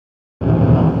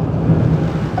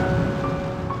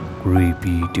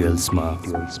Creepy टेल्समा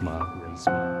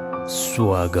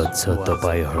स्वागत छ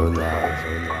तपाईहरुलाई।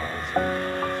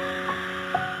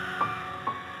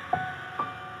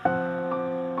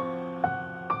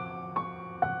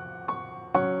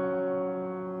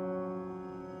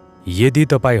 यदि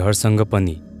तपाईहरुसँग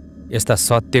पनि यस्ता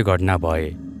सत्य घटना भए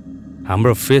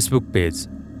हाम्रो Facebook page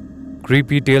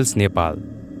creepy tells Nepal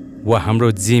वा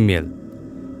हाम्रो जीमेल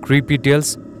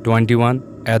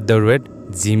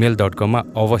creepytales21@gmail.com मा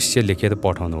अवश्य लेखेर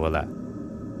पठाउनु होला।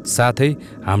 साथै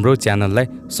हाम्रो च्यानललाई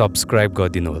सब्स्क्राइब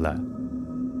गरिदिनु होला।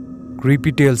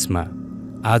 क्रिपी टेल्समा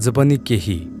आज पनि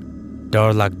केही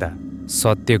डरलाग्दा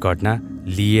सत्य घटना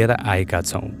लिएर आएका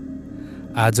छौं।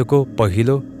 आजको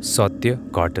पहिलो सत्य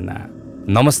घटना।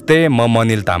 नमस्ते, म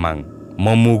मनिल तामाङ,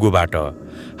 म मुगुबाट।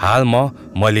 हाल म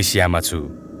मलेसियामा छु।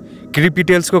 क्रिपी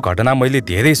टेल्सको घटना मैले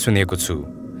धेरै सुनेको छु,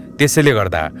 त्यसैले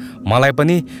गर्दा मलाई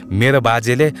पनि मेरो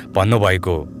बाजेले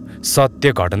भन्नुभएको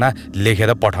सत्य घटना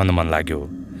लेखेर पठाउन मन लाग्यो,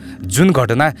 जुन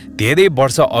घटना धेरै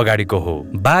वर्ष अगाडिको हो।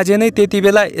 बाजे नै त्यति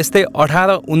बेला यस्तै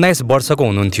 18-19 वर्षको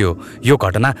हुनुहुन्थ्यो यो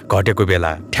घटना घटेको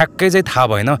बेला। ठ्याक्कै चाहिँ थाहा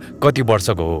भएन कति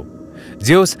वर्षको हो।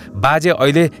 जे होस्, बाजे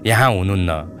अहिले यहाँ हुनुहुन्न,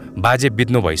 बाजे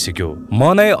बित्नु भइसक्यो।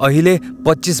 म नै अहिले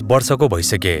 25 वर्षको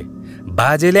भइसके।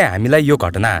 बाजेले हामीलाई यो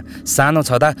घटना सानो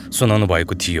छँदा सुनाउनु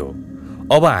भएको थियो।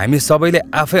 अब हामी सबैले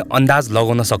आफै अन्दाज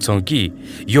लगाउन सक्छौं कि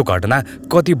यो घटना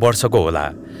कति वर्षको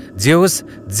होला। जे होस्,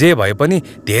 जे भए पनि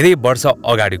धेरै वर्ष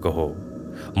अगाडिको हो।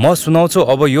 म सुनाउँछु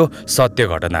अब यो सत्य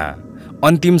घटना।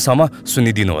 अन्तिमसम्म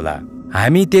सुनिदिनु होला।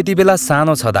 हामी त्यति बेला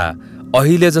सानो छँदा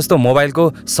अहिले जस्तो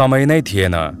मोबाइलको समय नै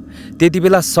थिएन। त्यति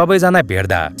बेला सबैजना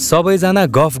भेट्दा,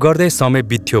 सबैजना गफ गर्दै समय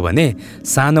बित्थ्यो भने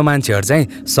सानो मान्छेहरु चाहिँ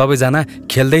सबैजना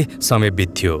खेल्दै समय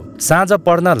बित्थ्यो। साँझ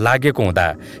पर्न लागेको हुँदा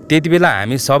त्यति बेला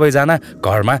हामी सबैजना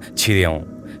घरमा छिर्यौं।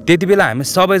 त्यति बेला हामी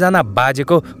सबैजना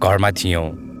बाजेको घरमा थियौं।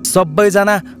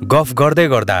 सबैजना गफ गर्दै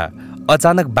गर्दा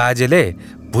अचानक बाजेले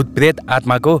भूतप्रेत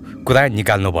आत्माको कुरा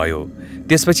निकाल्नु भयो।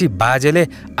 त्यसपछि बाजेले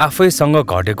आफैसँग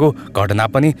घटेको घटना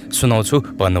पनि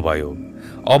सुनाउँछु भन्नुभयो।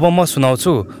 अब म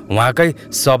सुनाउँछु उहाँकै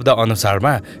शब्द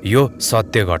अनुसारमा यो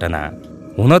सत्य घटना।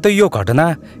 हुन त यो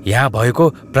घटना यहाँ भएको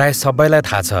प्राय सबैलाई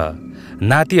थाहा छ,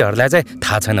 नातिहरूलाई चाहिँ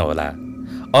थाहा छैन होला।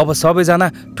 अब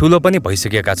सबैजना ठुलो पनि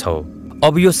भइसकेका छौ।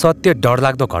 अब यो सत्य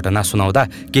डरलाग्दो घटना सुनाउँदा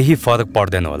केही फरक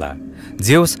पर्दैन होला।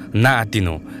 जे होस्,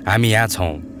 नआत्तिनु, हामी यहाँ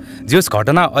छौं। जे होस्,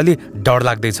 घटना अलि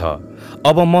डरलाग्दै छ।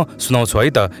 अब म सुनाउँछु है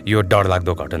त यो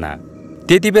डरलाग्दो घटना।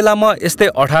 त्यति बेला म यस्तै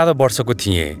 18 वर्षको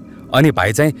थिएँ अनि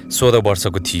भाइ चाहिँ 16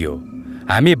 वर्षको थियो।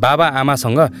 हामी बाबा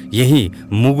आमासँग यही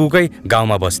मुगुकै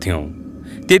गाउँमा बस्थ्यौं।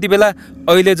 त्यति बेला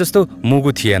अहिले जस्तो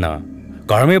मुगु थिएन।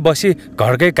 घरमै बसी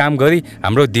घरकै काम गरी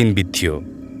हाम्रो दिन बित्थ्यो।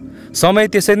 समय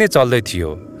त्यसै नै चल्दै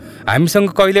थियो। हामीसँग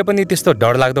कहिले पनि त्यस्तो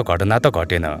डरलाग्दो घटना त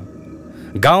घटेन।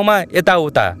 गाउँमा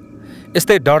यताउता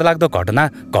यस्तै डरलाग्दो घटना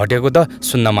घटेको त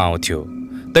सुन्नमा आउँथ्यो,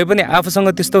 तैपनि आफूसँग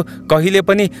त्यस्तो कहिले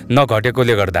पनि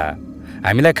नघटेकोले गर्दा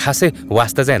हामीलाई खासै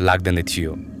वास्ता चाहिँ लाग्दैन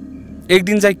थियो। एक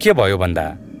दिन चाहिँ के भयो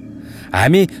भन्दा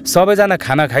हामी सबैजना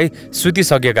खाना खाई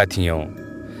सुतिसकेका थियौं।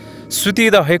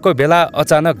 सुतिरहेको बेला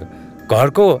अचानक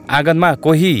घरको आँगनमा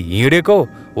कोही हिँडेको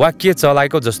वा के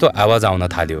चलाएको जस्तो आवाज आउन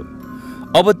थाल्यो।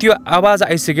 अब त्यो आवाज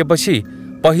आइसकेपछि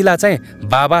पहिला चाहिँ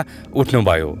बाबा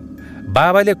उठ्नुभयो।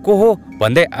 बाबाले को हो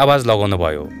भन्दै आवाज लगाउनु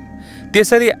भयो।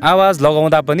 त्यसरी आवाज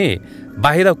लगाउँदा पनि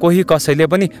बाहिर कोही कसैले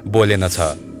पनि बोलेनछ।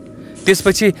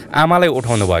 त्यसपछि आमालाई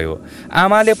उठाउनु भयो।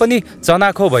 आमाले पनि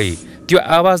चनाखो भई त्यो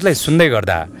आवाजलाई सुन्दै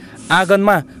गर्दा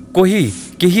आँगनमा कोही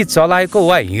केही चलाएको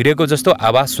वा हिँडेको जस्तो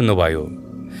आवाज सुन्नुभयो।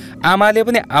 आमाले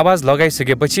पनि आवाज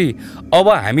लगाइसकेपछि अब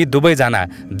हामी दुवैजना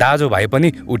दाजुभाइ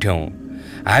पनि उठ्यौं।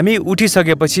 हामी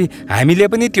उठिसकेपछि हामीले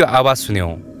पनि त्यो आवाज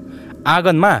सुन्यौं।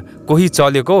 आँगनमा कोही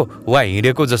चलेको वा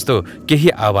हिँडेको जस्तो केही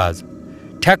आवाज।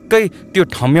 ठ्याक्कै त्यो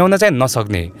ठम्याउन चाहिँ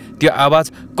नसक्ने, त्यो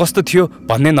आवाज कस्तो थियो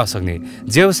भन्नै नसक्ने।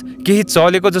 जे होस्, केही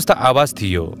चलेको जस्तो आवाज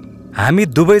थियो। हामी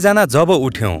दुवैजना जब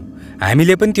उठ्यौं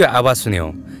हामीले पनि त्यो आवाज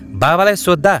सुन्यौं। बाबालाई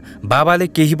सोद्धा बाबाले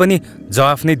केही पनि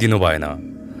जवाफ नै दिनु भएन।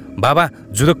 बाबा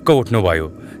जुरुक्क उठ्नुभयो।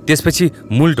 त्यसपछि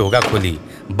मूल ढोका खोली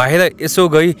बाहिर यसो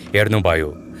गई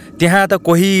हेर्नुभयो। त्यहाँ त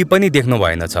कोही पनि देख्नु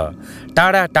भएनछ।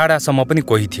 टाढा टाढासम्म पनि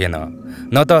कोही थिएन,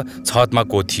 न त छतमा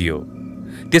को थियो।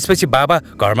 त्यसपछि बाबा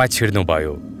घरमा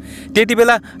छिर्नुभयो। त्यति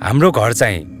बेला हाम्रो घर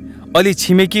चाहिँ अलि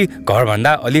छिमेकी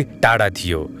घरभन्दा अलि टाढा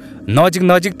थियो। नजिक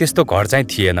नजिक त्यस्तो घर चाहिँ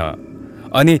थिएन।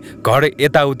 अनि घर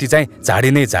यताउति चाहिँ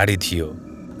झाडी नै झाडी थियो।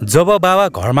 जब बाबा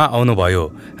घरमा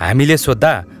आउनुभयो हामीले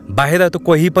सोद्धा बाहिर त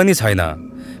कोही पनि छैन।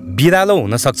 बिरालो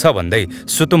हुन सक्छ भन्दै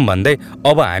सुतौं भन्दै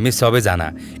अब हामी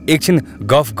सबैजना एकछिन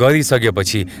गफ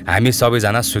गरिसकेपछि हामी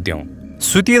सबैजना सुत्यौं।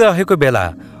 सुतिरहेको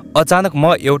बेला अचानक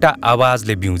म एउटा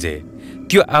आवाजले बिउजे।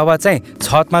 त्यो आवाज चाहिँ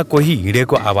छतमा कोही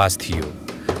हिँडेको आवाज थियो।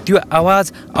 त्यो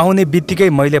आवाज आउने बित्तिकै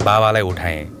मैले बाबालाई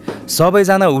उठाएँ।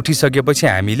 सबैजना उठिसकेपछि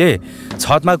हामीले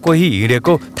छतमा कोही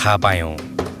हिँडेको थाहा पायौँ।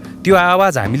 त्यो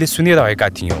आवाज हामीले सुनिरहेका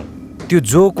थियौँ। त्यो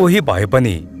जो कोही भए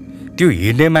पनि त्यो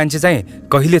हिँड्ने मान्छे चाहिँ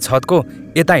कहिले छतको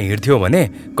यता हिँड्थ्यो भने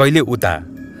कहिले उता,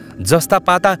 जस्ता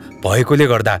पाता भएकोले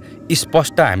गर्दा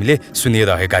स्पष्ट हामीले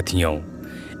सुनिरहेका थियौँ।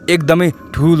 एकदमै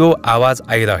ठुलो आवाज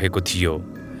आइरहेको थियो।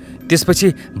 त्यसपछि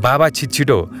बाबा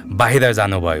छिटछिटो बाहिर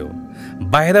जानुभयो।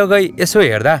 बाहिर गई यसो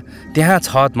हेर्दा त्यहाँ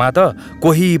छतमा त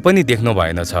कोही पनि देख्नु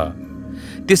भएनछ।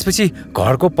 त्यसपछि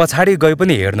घरको पछाडि गई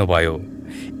पनि हेर्नुभयो,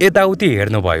 यताउति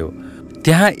हेर्नुभयो।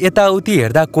 त्यहाँ यताउति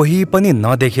हेर्दा कोही पनि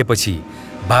नदेखेपछि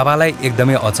बाबालाई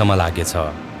एकदमै अचम्म लागेछ।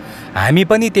 हामी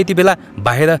पनि त्यति बेला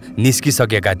बाहिर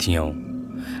निस्किसकेका थियौँ।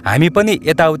 हामी पनि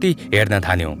यताउति हेर्न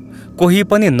थाल्यौँ। कोही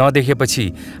पनि नदेखेपछि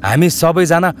हामी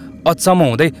सबैजना अचम्म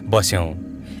हुँदै बस्यौँ।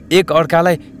 एक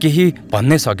अर्कालाई केही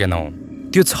भन्नै सकेनौँ।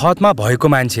 त्यो छतमा भएको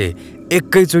मान्छे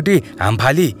एकैचोटि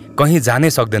हामफाली कहीँ जानै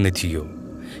सक्दैन थियो।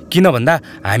 किन भन्दा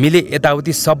हामीले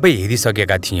यताउति सबै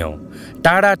हेरिसकेका थियौँ।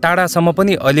 टाढा टाढासम्म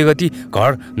पनि अलिकति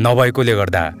घर नभएकोले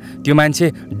गर्दा त्यो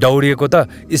मान्छे दौडिएको त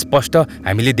स्पष्ट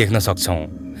हामीले देख्न सक्छौँ।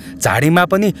 झाडीमा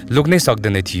पनि लुक्नै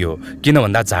सक्दैन थियो, किन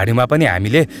भन्दा झाडीमा पनि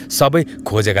हामीले सबै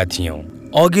खोजेका थियौँ।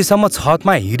 अघिसम्म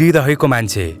छतमा हिँडिरहेको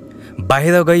मान्छे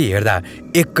बाहिर गई हेर्दा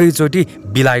एकैचोटि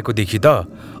बिलाएको देखि त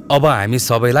अब हामी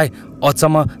सबैलाई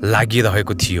अचम्म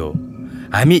लागिरहेको थियो।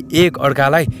 हामी एक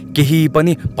अर्कालाई केही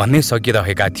पनि भन्नै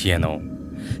सकिरहेका थिएनौँ।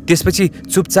 त्यसपछि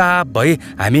चुपचाप भई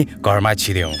हामी घरमा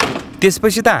छिर्यौँ।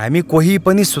 त्यसपछि त हामी कोही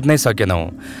पनि सुत्नै सकेनौँ।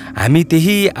 हामी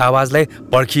त्यही आवाजलाई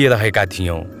पर्खिरहेका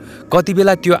थियौँ। कति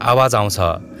बेला त्यो आवाज आउँछ,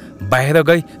 बाहिर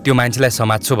गई त्यो मान्छेलाई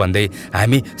समात्छु भन्दै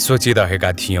हामी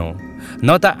सोचिरहेका थियौँ।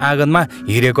 न त आँगनमा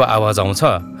हिँडेको आवाज आउँछ,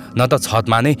 न त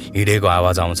छतमा नै हिँडेको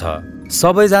आवाज आउँछ।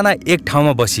 सबैजना एक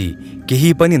ठाउँमा बसी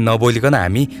केही पनि नबोलिकन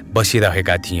हामी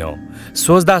बसिरहेका थियौँ।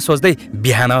 सोच्दा सोच्दै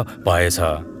बिहान भएछ।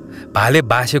 भाले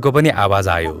बासेको पनि आवाज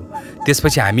आयो।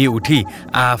 त्यसपछि हामी उठी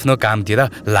आफ्नो कामतिर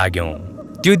लाग्यौँ।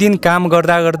 त्यो दिन काम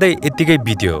गर्दा गर्दै यत्तिकै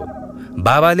बित्यो।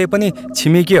 बाबाले पनि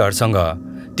छिमेकीहरूसँग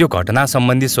त्यो घटना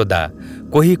सम्बन्धी सोद्धा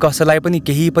कोही कसैलाई पनि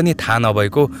केही पनि थाहा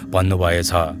नभएको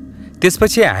भन्नुभएछ।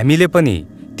 त्यसपछि हामीले पनि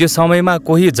त्यो समयमा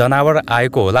कोही जनावर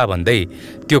आएको होला भन्दै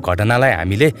त्यो घटनालाई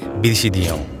हामीले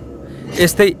बिर्सिदियौँ।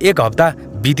 यस्तै एक हप्ता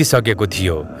बितिसकेको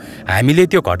थियो। हामीले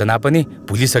त्यो घटना पनि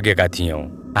भुलिसकेका थियौँ।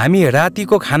 हामी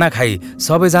रातिको खाना खाई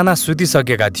सबैजना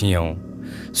सुतिसकेका थियौँ।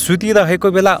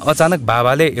 सुतिरहेको बेला अचानक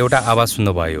बाबाले एउटा आवाज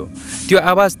सुन्नुभयो। त्यो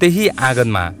आवाज त्यही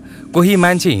आँगनमा कोही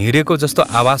मान्छे हिँडेको जस्तो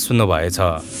आवाज सुन्नुभएछ।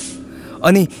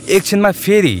 अनि एकछिनमा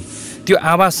फेरि त्यो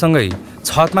आवाजसँगै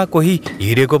छतमा कोही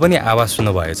हिँडेको पनि आवाज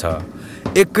सुन्नुभएछ।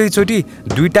 एकैचोटि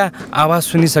दुईटा आवाज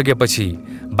सुनिसकेपछि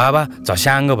बाबा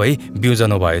झस्याङ्ग भई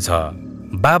बिउजनु भएछ।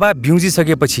 बाबा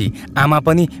बिउजिसकेपछि आमा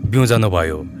पनि बिउजनु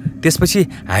भयो। त्यसपछि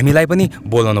हामीलाई पनि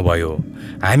बोलाउनु भयो।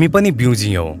 हामी पनि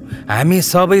बिउजियौँ। हामी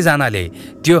सबैजनाले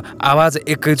त्यो आवाज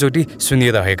एकैचोटि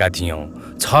सुनिरहेका थियौँ।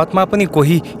 छतमा पनि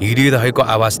कोही हिँडिरहेको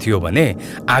आवाज थियो भने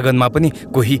आँगनमा पनि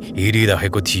कोही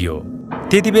हिँडिरहेको थियो।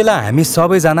 त्यति बेला हामी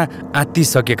सबैजना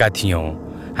आत्तिसकेका थियौँ।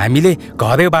 हामीले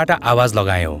घरैबाट आवाज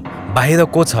लगायौँ, बाहिर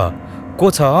को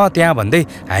छ त्यहाँ भन्दै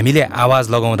हामीले आवाज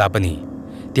लगाउँदा पनि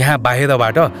त्यहाँ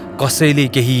बाहिरबाट कसैले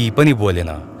केही पनि बोलेन।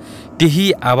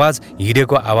 त्यही आवाज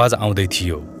हिँडेको आवाज आउँदै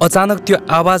थियो। अचानक त्यो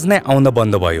आवाज नै आउन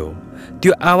बन्द भयो।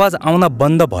 त्यो आवाज आउन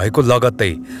बन्द भएको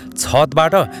लगत्तै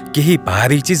छतबाट केही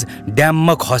भारी चिज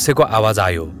ड्याममा खसेको आवाज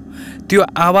आयो। त्यो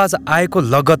आवाज आएको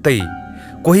लगत्तै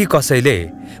कोही कसैले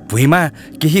भुइँमा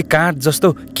केही काठ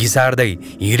जस्तो घिसार्दै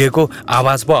हिँडेको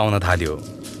आवाज पो आउन थाल्यो।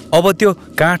 अब त्यो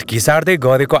काठ घिसार्दै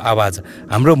गरेको आवाज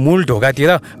हाम्रो मूल ढोकातिर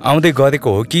आउँदै गरेको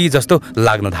हो कि जस्तो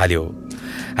लाग्न थाल्यो।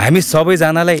 हामी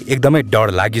सबैजनालाई एकदमै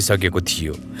डर लागिसकेको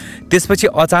थियो। त्यसपछि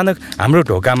अचानक हाम्रो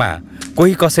ढोकामा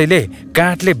कोही कसैले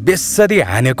काठले बेस्सरी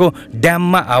हानेको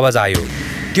ड्याममा आवाज आयो।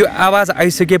 त्यो आवाज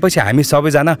आइसकेपछि हामी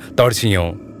सबैजना तर्सियौँ।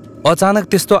 अचानक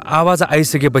त्यस्तो आवाज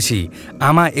आइसकेपछि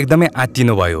आमा एकदमै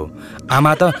आत्तिनु भयो।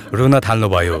 आमा त रुन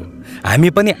थाल्नुभयो। हामी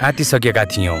पनि आत्तिसकेका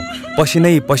थियौँ।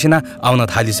 पसिनै पसिना आउन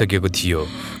थालिसकेको थियो।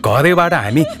 घरैबाट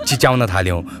हामी चिच्याउन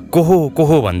थाल्यौँ, को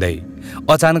हो भन्दै।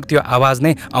 अचानक त्यो आवाज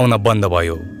नै आउन बन्द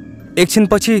भयो।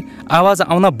 एकछिनपछि आवाज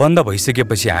आउन बन्द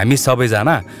भइसकेपछि हामी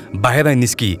सबैजना बाहिर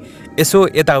निस्कि यसो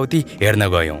यताउति हेर्न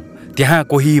गयौँ। त्यहाँ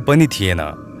कोही पनि थिएन।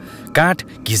 काठ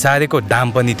घिसारेको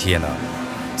डाम पनि थिएन।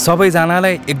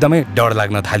 सबैजनालाई एकदमै डर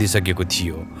लाग्न थालिसकेको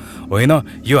थियो। होइन,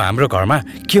 यो हाम्रो घरमा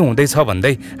के हुँदैछ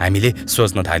भन्दै हामीले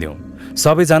सोच्न थाल्यौँ।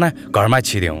 सबैजना घरमा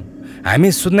छिर्यौँ। हामी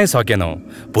सुत्नै सकेनौँ।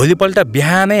 भोलिपल्ट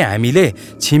बिहानै हामीले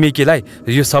छिमेकीलाई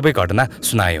यो सबै घटना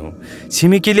सुनायौँ।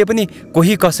 छिमेकीले पनि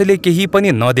कोही कसैले केही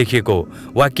पनि नदेखेको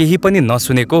वा केही पनि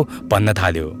नसुनेको भन्न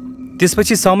थाल्यो।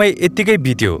 त्यसपछि समय यत्तिकै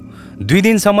बित्यो। 2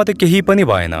 दिनसम्म त केही पनि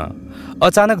भएन।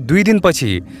 अचानक 2 दिनपछि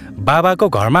बाबाको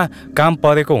घरमा काम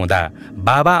परेको हुँदा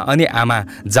बाबा अनि आमा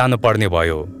जानुपर्ने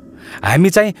भयो। हामी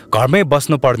चाहिँ घरमै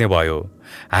बस्नुपर्ने भयो।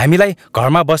 हामीलाई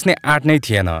घरमा बस्ने आँट नै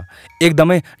थिएन।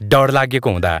 एकदमै डर लागेको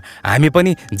हुँदा हामी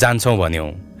पनि जान्छौँ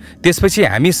भन्यौँ। त्यसपछि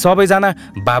हामी सबैजना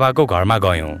बाबाको घरमा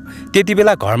गयौँ। त्यति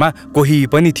बेला घरमा कोही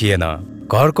पनि थिएन।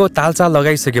 घरको तालचा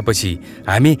लगाइसकेपछि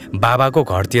हामी बाबाको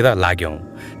घरतिर लाग्यौँ।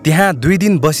 त्यहाँ 2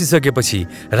 दिन बसिसकेपछि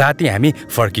राति हामी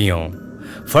फर्कियौँ।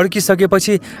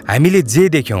 फर्किसकेपछि हामीले जे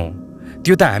देख्यौँ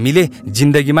त्यो त हामीले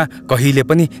जिन्दगीमा कहिले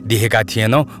पनि देखेका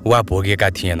थिएनौँ वा भोगेका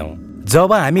थिएनौँ।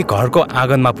 जब हामी घरको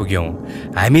आँगनमा पुग्यौँ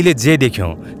हामीले जे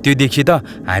देख्यौँ त्यो देखि त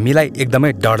हामीलाई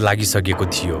एकदमै डर लागिसकेको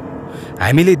थियो।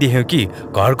 हामीले देख्यौँ कि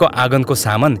घरको आँगनको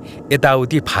सामान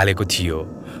यताउति फालेको थियो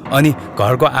अनि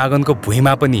घरको आँगनको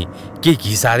भुइँमा पनि के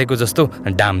घिसारेको जस्तो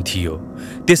डाम थियो।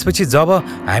 त्यसपछि जब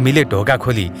हामीले ढोका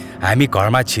खोली हामी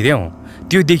घरमा छिर्यौँ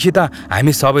त्यो देखि त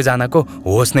हामी सबैजनाको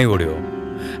होस नै उड्यो।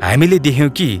 हामीले देख्यौँ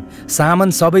कि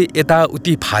सामान सबै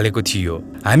यताउति फालेको थियो।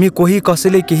 हामी कोही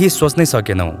कसैले केही सोच्नै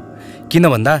सकेनौँ। किन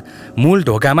भन्दा मूल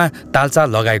ढोकामा तालचा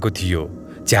लगाएको थियो,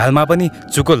 झ्यालमा पनि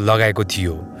चुको लगाएको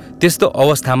थियो। त्यस्तो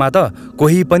अवस्थामा त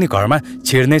कोही पनि घरमा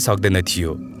छिर्नै सक्दैन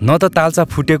थियो। न त तालचा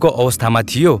फुटेको अवस्थामा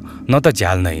थियो न त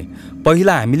झ्याल नै।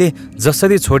 पहिला हामीले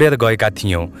जसरी छोडेर गएका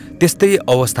थियौँ त्यस्तै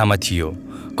अवस्थामा थियो।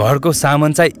 घरको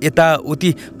सामान चाहिँ यताउति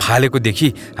फालेको देखि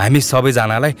हामी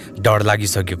सबैजनालाई डर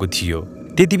लागिसकेको थियो।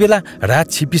 त्यति बेला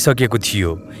रात छिपिसकेको थियो।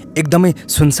 एकदमै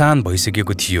सुनसान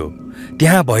भइसकेको थियो।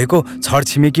 त्यहाँ भएको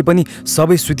छरछिमेकी पनि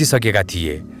सबै सुतिसकेका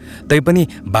थिए। तैपनि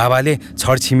बाबाले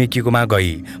छरछिमेकीकोमा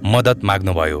गई मद्दत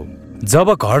माग्नुभयो। जब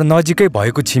घर नजिकै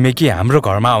भएको छिमेकी हाम्रो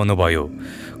घरमा आउनुभयो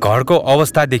घरको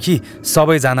अवस्थादेखि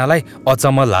सबैजनालाई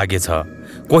अचम्म लागेछ।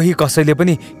 कोही कसैले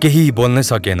पनि केही बोल्न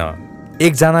सकेन।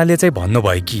 एकजनाले चाहिँ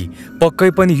भन्नुभयो कि पक्कै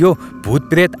पनि यो भूत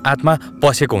प्रेत आत्मा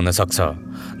पसेको हुनसक्छ,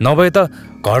 नभए त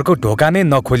घरको ढोका नै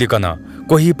नखोलिकन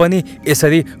कोही पनि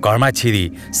यसरी घरमा छिरी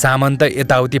सामान त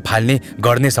यताउति फाल्ने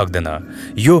गर्नै सक्दैन।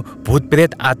 यो भूत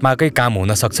प्रेत आत्माकै काम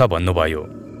हुनसक्छ भन्नुभयो।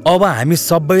 अब हामी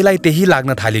सबैलाई त्यही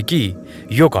लाग्न थाल्यो कि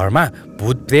यो घरमा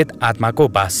भूत प्रेत आत्माको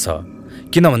बास छ।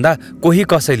 किन भन्दा कोही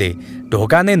कसैले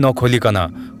ढोका नै नखोलिकन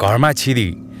घरमा छिरी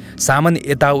सामान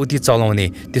यताउति चलाउने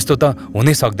त्यस्तो त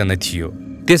हुनै सक्दैन थियो।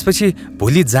 त्यसपछि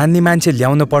भोलि जान्ने मान्छे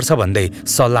ल्याउनु पर्छ भन्दै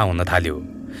सल्लाह हुन थाल्यो।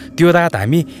 त्यो रात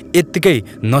हामी यत्तिकै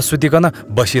नसुतिकन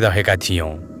बसिरहेका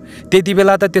थियौँ। त्यति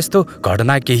बेला त त्यस्तो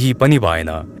घटना केही पनि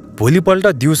भएन। भोलिपल्ट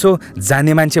दिउँसो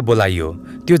जान्ने मान्छे बोलाइयो।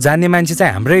 त्यो जान्ने मान्छे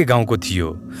चाहिँ हाम्रै गाउँको थियो।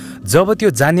 जब त्यो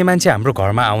जान्ने मान्छे हाम्रो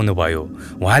घरमा आउनुभयो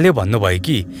उहाँले भन्नुभयो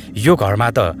कि यो घरमा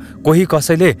त कोही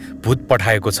कसैले भूत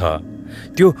पठाएको छ।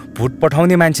 त्यो भूत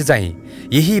पठाउने मान्छे चाहिँ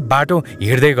यही बाटो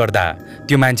हिँड्दै गर्दा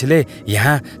त्यो मान्छेले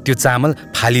यहाँ त्यो चामल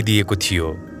फालिदिएको थियो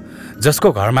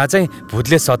जसको घरमा चाहिँ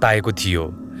भूतले सताएको थियो।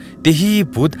 त्यही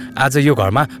भूत आज यो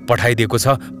घरमा पठाइदिएको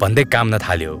छ भन्दै काम्न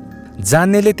थाल्यो।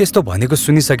 जान्नेले त्यस्तो भनेको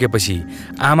सुनिसकेपछि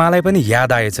आमालाई पनि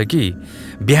याद आएछ कि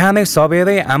बिहानै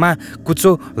सबेरै आमा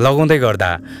कुचो लगाउँदै गर्दा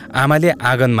आमाले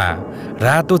आँगनमा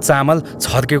रातो चामल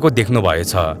छर्केको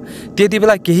देख्नुभएछ। त्यति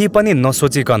बेला केही पनि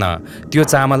नसोचिकन त्यो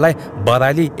चामललाई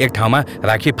बराली एक ठाउँमा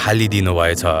राखी फालिदिनु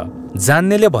भएछ।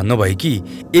 जान्नेले भन्नुभयो कि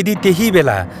यदि त्यही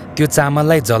बेला त्यो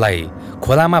चामललाई जलाए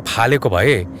खोलामा फालेको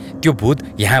भए त्यो भूत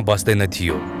यहाँ बस्दैन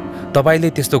थियो। तपाईले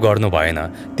त्यस्तो गर्नु भएन,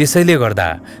 त्यसैले गर्दा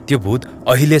त्यो भूत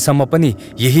अहिलेसम्म पनि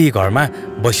यही घरमा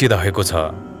बसिरहेको छ।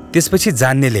 त्यसपछि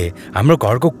जान्नेले हाम्रो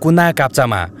घरको कुना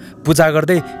काप्चामा पूजा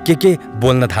गर्दै के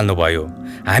बोल्न थाल्नुभयो।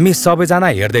 हामी सबैजना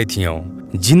हेर्दै थियौँ।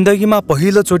 जिन्दगीमा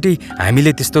पहिलोचोटि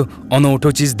हामीले त्यस्तो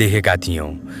अनौठो चिज देखेका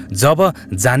थियौँ। जब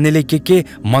जान्नेले के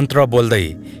मन्त्र बोल्दै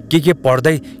के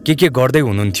पढ्दै के गर्दै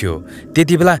हुनुहुन्थ्यो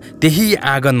त्यति बेला त्यही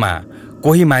आँगनमा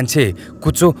कोही मान्छे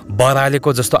कुचो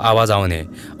बरालेको जस्तो आवाज आउने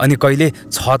अनि कहिले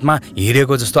छतमा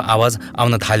हिँडेको जस्तो आवाज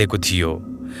आउन थालेको थियो।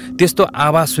 त्यस्तो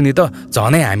आवाज सुनि त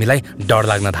झनै हामीलाई डर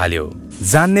लाग्न थाल्यो।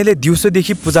 जान्नेले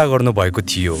दिउँसोदेखि पूजा गर्नुभएको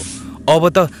थियो। अब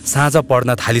त साँझ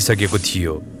पर्न थालिसकेको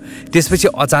थियो। त्यसपछि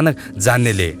अचानक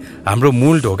जान्नेले हाम्रो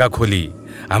मूल ढोका खोली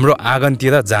हाम्रो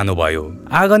आँगनतिर जानुभयो।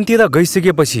 आँगनतिर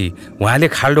गइसकेपछि उहाँले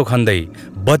खाल्डो खन्दै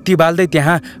बत्ती बाल्दै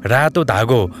त्यहाँ रातो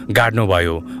धागो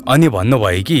गाड्नुभयो अनि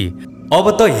भन्नुभयो कि अब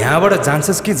त यहाँबाट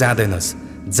जान्छस् कि जाँदैनस्?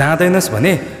 जाँदैनस्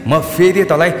भने म फेरि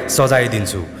तँलाई सजाय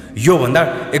दिन्छु। योभन्दा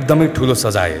एकदमै ठुलो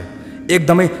सजाय,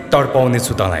 एकदमै तडपाउने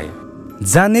छु तँलाई।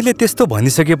 जान्नेले त्यस्तो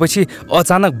भनिसकेपछि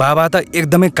अचानक बाबा त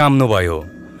एकदमै काम्नु भयो।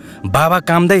 बाबा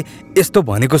काम्दै यस्तो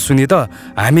भनेको सुनि त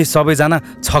हामी सबैजना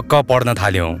छक्क पर्न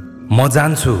थाल्यौँ। म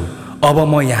जान्छु, अब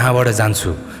म यहाँबाट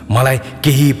जान्छु, मलाई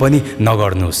केही पनि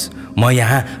नगर्नुहोस्। म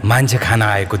यहाँ मान्छे खान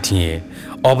आएको थिएँ।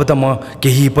 अब त म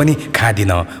केही पनि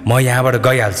खाँदिन, म यहाँबाट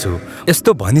गइहाल्छु।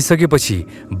 यस्तो भनिसकेपछि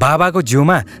बाबाको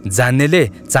जिउमा जान्नेले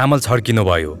चामल छर्किनु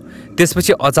भयो।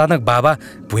 त्यसपछि अचानक बाबा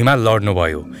भुइँमा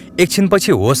लड्नुभयो।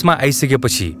 एकछिनपछि होसमा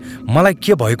आइसकेपछि मलाई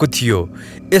के भएको थियो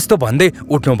यस्तो भन्दै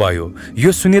उठ्नुभयो।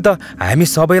 यो सुनि त हामी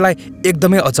सबैलाई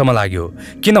एकदमै अचम्म लाग्यो,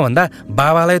 किन भन्दा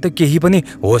बाबालाई त केही पनि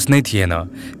होस नै थिएन।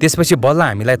 त्यसपछि बल्ल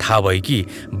हामीलाई थाहा भयो कि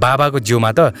बाबाको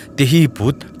जिउमा त त्यही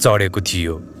भूत चढेको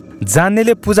थियो।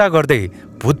 जान्नेले पूजा गर्दै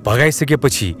भूत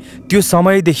भगाइसकेपछि त्यो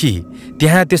समयदेखि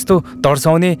त्यहाँ त्यस्तो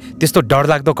तर्साउने त्यस्तो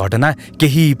डरलाग्दो घटना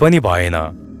केही पनि भएन।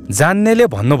 जान्नेले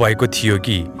भन्नुभएको थियो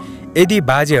कि यदि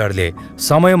बाजेहरूले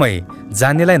समयमै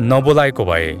जान्नेलाई नबोलाएको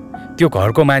भए त्यो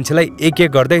घरको मान्छेलाई एक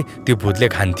एक गर्दै त्यो भूतले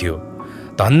खान्थ्यो।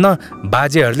 धन्न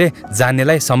बाजेहरूले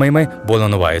जान्नेलाई समयमै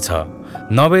बोलाउनु भएछ,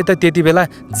 नभए त त्यति बेला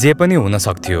जे पनि हुन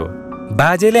सक्थ्यो।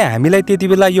 बाजेले हामीलाई त्यति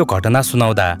बेला यो घटना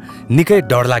सुनाउँदा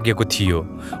निकै डर लागेको थियो।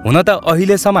 हुन त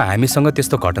अहिलेसम्म हामीसँग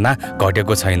त्यस्तो घटना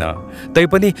घटेको छैन,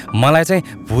 तैपनि मलाई चाहिँ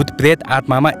भूत प्रेत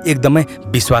आत्मामा एकदमै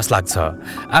विश्वास लाग्छ।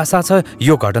 आशा छ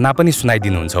यो घटना पनि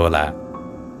सुनाइदिनुहुन्छ होला।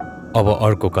 अब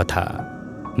अर्को कथा।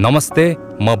 नमस्ते,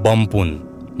 म बम्पुन,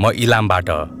 म इलामबाट।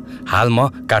 हाल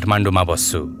म काठमाडौँमा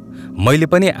बस्छु। मैले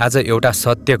पनि आज एउटा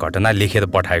सत्य घटना लेखेर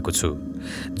पठाएको छु,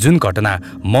 जुन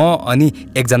घटना म अनि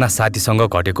एकजना साथीसँग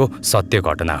घटेको सत्य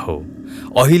घटना हो।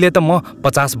 अहिले त म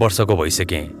 50 वर्षको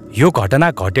भइसकेँ। यो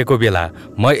घटना घटेको बेला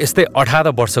म यस्तै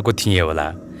 18 वर्षको थिएँ होला।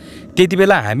 त्यति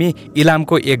बेला हामी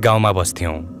इलामको एक गाउँमा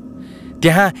बस्थ्यौँ।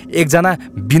 त्यहाँ एकजना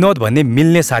विनोद भन्ने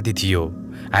मिल्ने साथी थियो।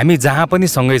 हामी जहाँ पनि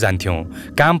सँगै जान्थ्यौँ,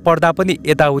 काम पर्दा पनि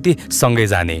यताउति सँगै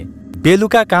जाने।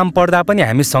 बेलुका काम पर्दा पनि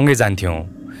हामी सँगै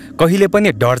जान्थ्यौँ। कहिले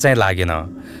पनि डर चाहिँ लागेन।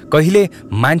 कहिले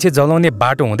मान्छे जलाउने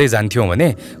बाटो हुँदै जान्थ्यौँ भने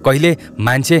कहिले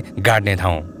मान्छे गाड्ने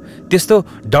ठाउँ। त्यस्तो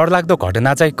डरलाग्दो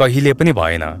घटना चाहिँ कहिले पनि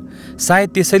भएन। सायद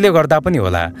त्यसैले गर्दा पनि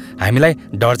होला हामीलाई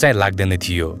डर चाहिँ लाग्दैन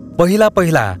थियो। पहिला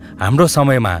पहिला हाम्रो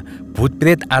समयमा भूत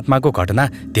प्रेत आत्माको घटना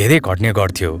धेरै घट्ने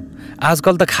गर्थ्यो।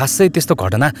 आजकल त खासै त्यस्तो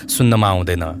घटना सुन्नमा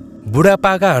आउँदैन।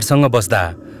 बुढापाकाहरूसँग बस्दा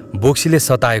बोक्सीले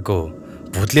सताएको,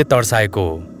 भूतले तर्साएको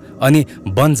अनि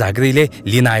वन झाँक्रीले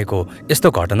लिन आएको यस्तो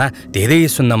घटना धेरै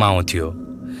सुन्नमा आउँथ्यो।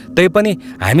 तैपनि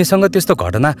हामीसँग त्यस्तो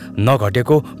घटना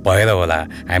नघटेको भएर होला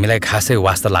हामीलाई खासै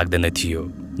वास्ता लाग्दैन थियो।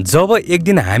 जब एक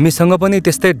दिन हामीसँग पनि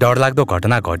त्यस्तै डरलाग्दो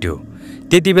घटना घट्यो,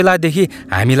 त्यति बेलादेखि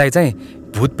हामीलाई चाहिँ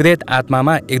भूत प्रेत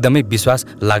आत्मामा एकदमै विश्वास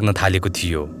लाग्न थालेको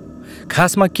थियो।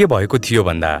 खासमा के भएको थियो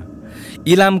भन्दा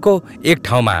इलामको एक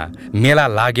ठाउँमा मेला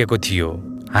लागेको थियो।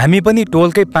 हामी पनि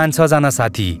टोलकै 5-6 जना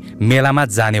साथी मेलामा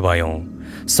जाने भयौँ।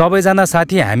 सबैजना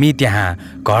साथी हामी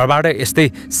त्यहाँ घरबाट यस्तै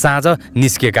साँझ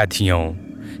निस्केका थियौँ।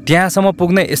 त्यहाँसम्म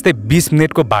पुग्न यस्तै 20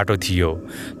 मिनटको बाटो थियो।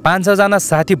 5-6 जना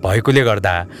साथी भएकोले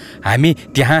गर्दा हामी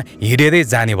त्यहाँ हिँडेरै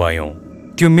जाने भयौँ।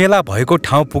 त्यो मेला भएको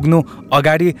ठाउँ पुग्नु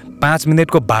अगाडि 5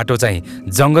 मिनटको बाटो चाहिँ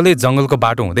जङ्गलको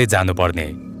बाटो हुँदै जानुपर्ने।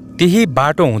 त्यही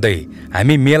बाटो हुँदै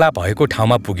हामी मेला भएको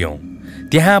ठाउँमा पुग्यौँ।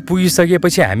 त्यहाँ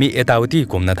पुगिसकेपछि हामी यताउति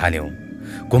घुम्न थाल्यौँ।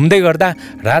 घुम्दै गर्दा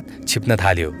रात छिप्न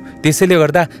थाल्यो। त्यसैले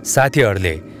गर्दा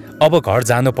साथीहरूले अब घर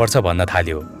जानुपर्छ भन्न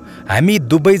थाल्यो। हामी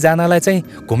दुवैजनालाई चाहिँ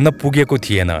घुम्न पुगेको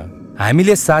थिएन।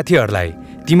 हामीले साथीहरूलाई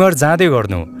तिमीहरू जाँदै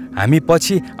गर्नु, हामी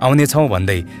पछि आउनेछौँ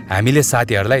भन्दै हामीले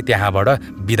साथीहरूलाई त्यहाँबाट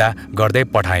बिदा गर्दै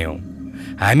पठायौँ।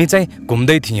 हामी चाहिँ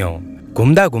घुम्दै थियौँ।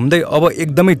 घुम्दा घुम्दै अब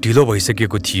एकदमै ढिलो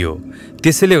भइसकेको थियो।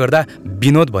 त्यसैले गर्दा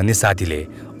विनोद भन्ने साथीले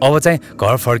अब चाहिँ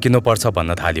घर फर्किनुपर्छ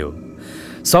भन्न थाल्यो।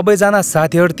 सबैजना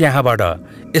साथीहरू त्यहाँबाट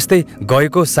यस्तै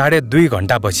गएको 2.5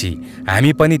 घन्टापछि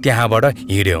हामी पनि त्यहाँबाट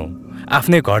हिँड्यौँ,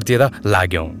 आफ्नै घरतिर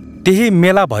लाग्यौँ। त्यही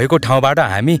मेला भएको ठाउँबाट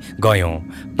हामी गयौँ।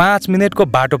 5 मिनटको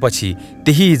बाटोपछि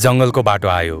त्यही जङ्गलको बाटो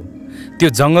आयो। त्यो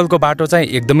जङ्गलको बाटो चाहिँ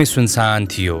एकदमै सुनसान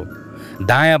थियो।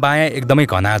 दायाँ बायाँ एकदमै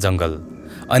घना जङ्गल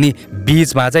अनि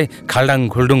बीचमा चाहिँ खाल्डाङ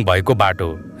खुल्डुङ भएको बाटो।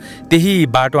 त्यही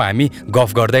बाटो हामी गफ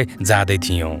गर्दै जाँदै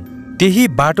थियौँ। त्यही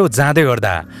बाटो जाँदै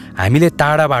गर्दा हामीले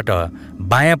टाढाबाट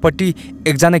बायाँपट्टि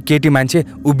एकजना केटी मान्छे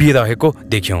उभिरहेको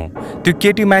देख्यौँ। त्यो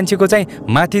केटी मान्छेको चाहिँ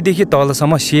माथिदेखि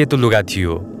तलसम्म सेतो लुगा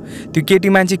थियो। त्यो केटी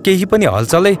मान्छे केही पनि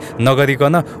हलचलै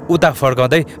नगरिकन उता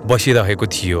फर्काउँदै बसिरहेको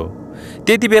थियो।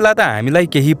 त्यति बेला त हामीलाई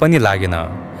केही पनि लागेन।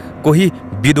 कोही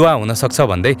विधवा हुनसक्छ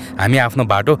भन्दै हामी आफ्नो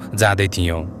बाटो जाँदै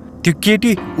थियौँ। त्यो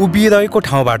केटी उभिरहेको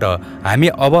ठाउँबाट हामी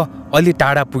अब अलि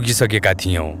टाढा पुगिसकेका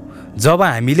थियौँ। जब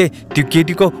हामीले त्यो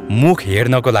केटीको मुख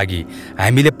हेर्नको लागि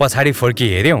हामीले पछाडि फर्की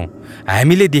हेऱ्यौँ,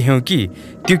 हामीले देख्यौँ कि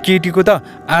त्यो केटीको त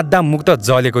आधा मुख त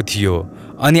जलेको थियो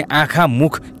अनि आँखा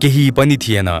मुख केही पनि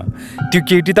थिएन। त्यो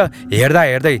केटी त हेर्दा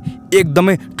हेर्दै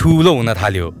एकदमै ठुलो हुन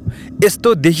थाल्यो। यस्तो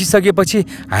देखिसकेपछि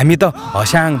हामी त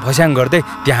हस्याङ फस्याङ गर्दै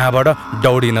त्यहाँबाट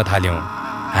दौडिन थाल्यौँ।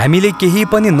 हामीले केही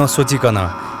पनि नसोचिकन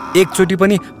एकचोटि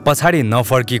पनि पछाडि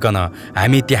नफर्किकन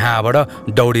हामी त्यहाँबाट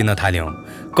दौडिन थाल्यौँ।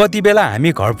 कति बेला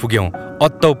हामी घर पुग्यौँ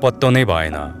अत्तौ पत्तो नै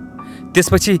भएन।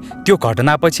 त्यसपछि त्यो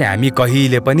घटनापछि हामी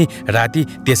कहिले पनि राति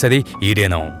त्यसरी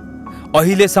हिँडेनौँ।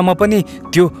 अहिलेसम्म पनि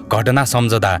त्यो घटना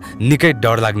सम्झदा निकै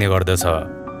डर लाग्ने गर्दछ।